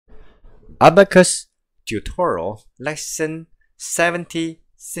Abaqus tutorial lesson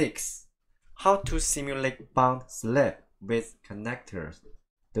 76. How to simulate bound slip with connectors.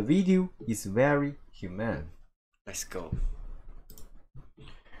 The video is very humane. Let's go.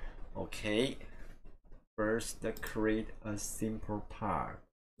 Okay. First, create a simple part.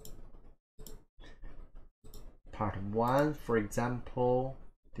 Part 1, for example,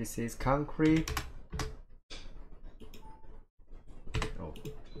 this is concrete. Oh.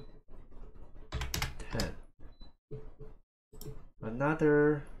 10.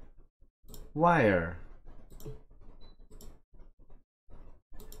 Another wire.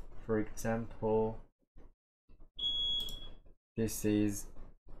 For example, this is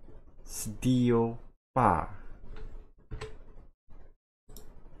steel bar.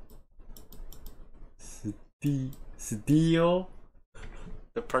 Steel.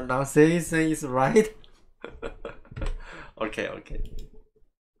 The pronunciation is right. Okay.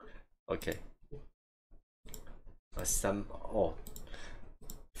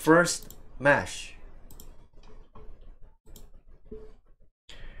 First mesh.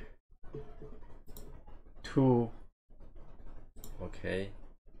 Two. Okay.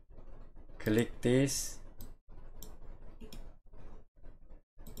 Click this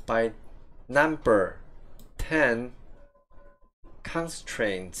by number 10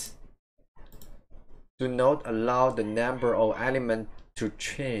 constraints. Do not allow the number of elements to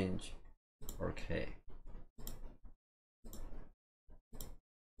change. Okay.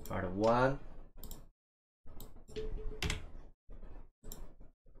 Part 1.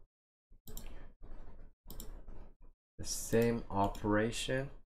 The same operation.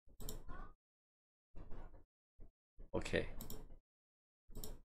 Okay.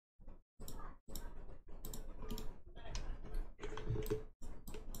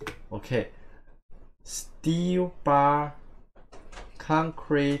 Okay. Steel bar,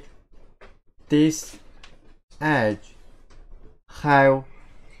 concrete, this edge have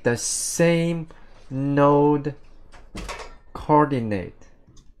the same node coordinate,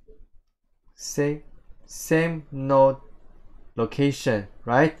 same node location,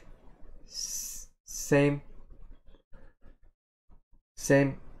 right? Same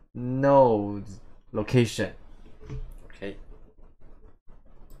node location. Okay.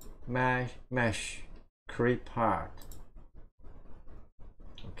 Mesh create part.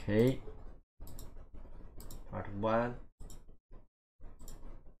 Okay. Part 1.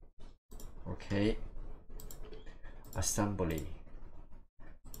 Okay. Assembly.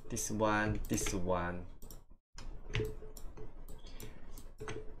 This one.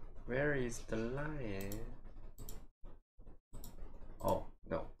 Where is the line? Oh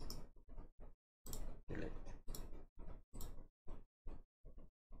no. Delete.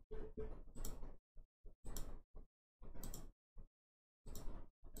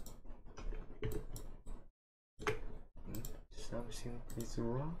 Something is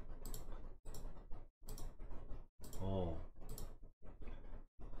wrong. Oh,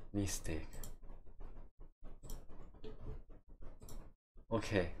 mistake.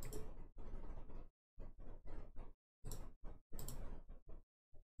 Okay.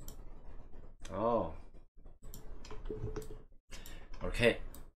 Oh. Okay.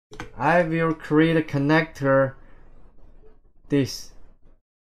 I will create a connector. This.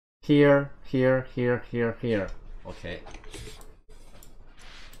 Here. Okay.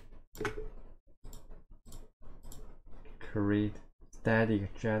 Create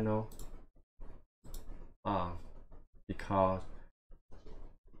static channel because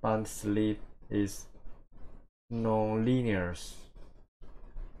bound slip is non-linear.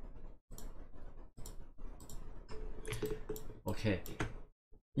 Okay,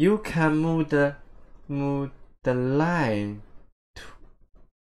 you can move the line to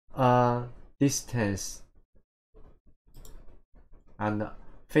a distance and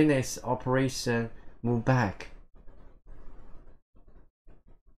finish operation. Move back.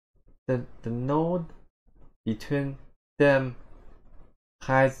 The node between them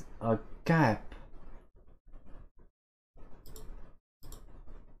has a gap.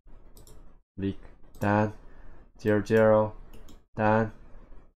 Click done. 0 done.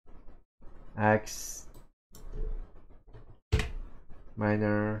 X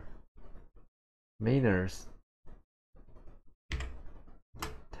minors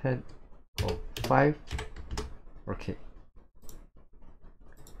 10 or 5. Okay.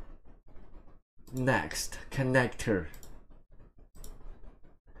 Next, connector.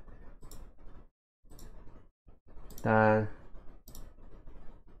 Done.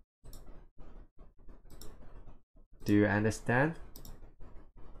 Do you understand?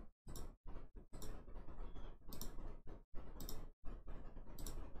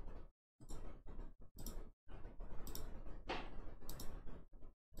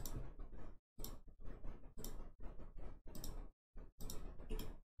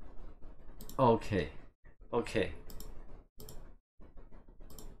 Okay.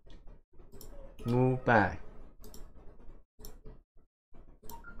 Move back.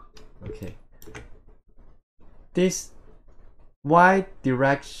 Okay. This y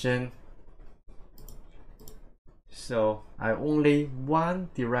direction, so I only one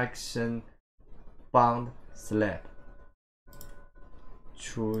direction bound slab.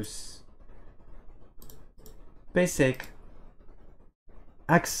 Choose basic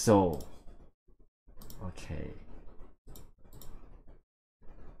axle. Okay.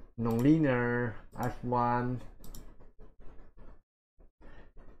 Nonlinear F1.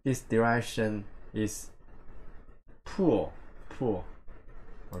 This direction is pull.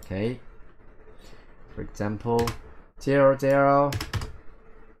 Okay. For example, 0,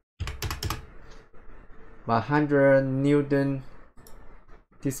 100 Newton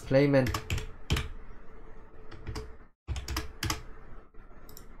displacement.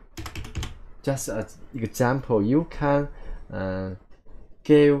 Just as example, you can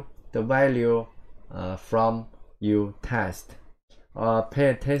give the value from your test. Pay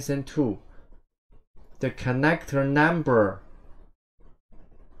attention to the connector number.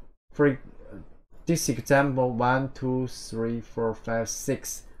 For this example, 1, 2, 3, 4, 5,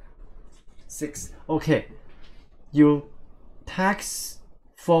 6. Okay, you tax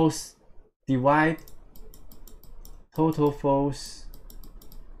force divide total force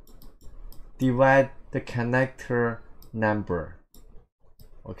divide the connector number.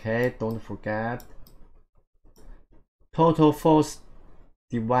 Okay, don't forget. Total force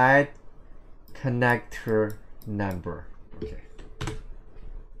divide connector number. Okay.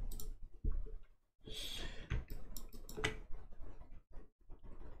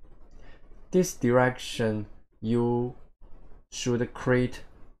 This direction you should create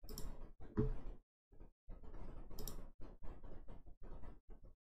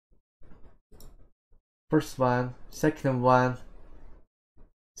first one, second one,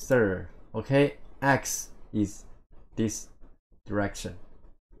 third. Okay, X is this direction.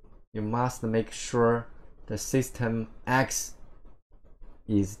 You must make sure the system X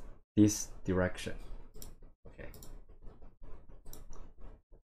is this direction. Okay.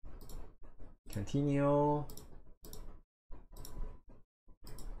 Continue.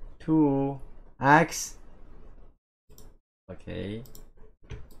 2x. Okay.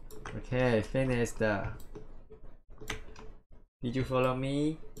 Okay, finished. Did you follow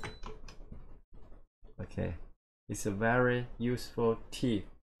me? Okay, it's a very useful tip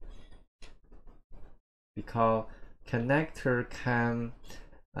because connector can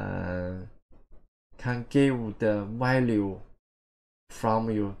give the value from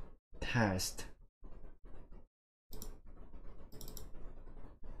your test.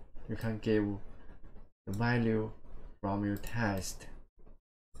 You can give the value from your test,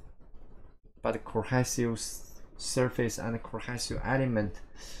 but cohesive surface and cohesive element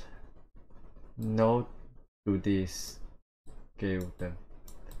not do this, give them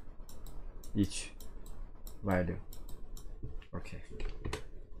each value. Okay.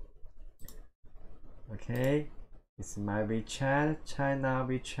 Okay, it's my WeChat, China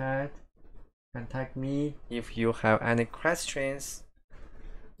WeChat. Contact me if you have any questions.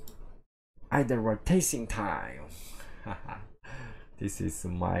 Advertising time. This is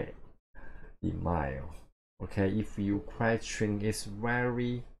my email. Okay, if your question is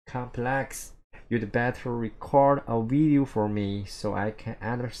very complex, you'd better record a video for me so I can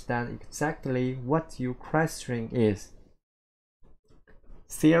understand exactly what your question is.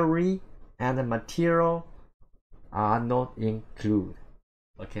 Theory and material are not included.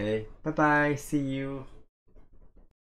 Okay, bye bye, see you.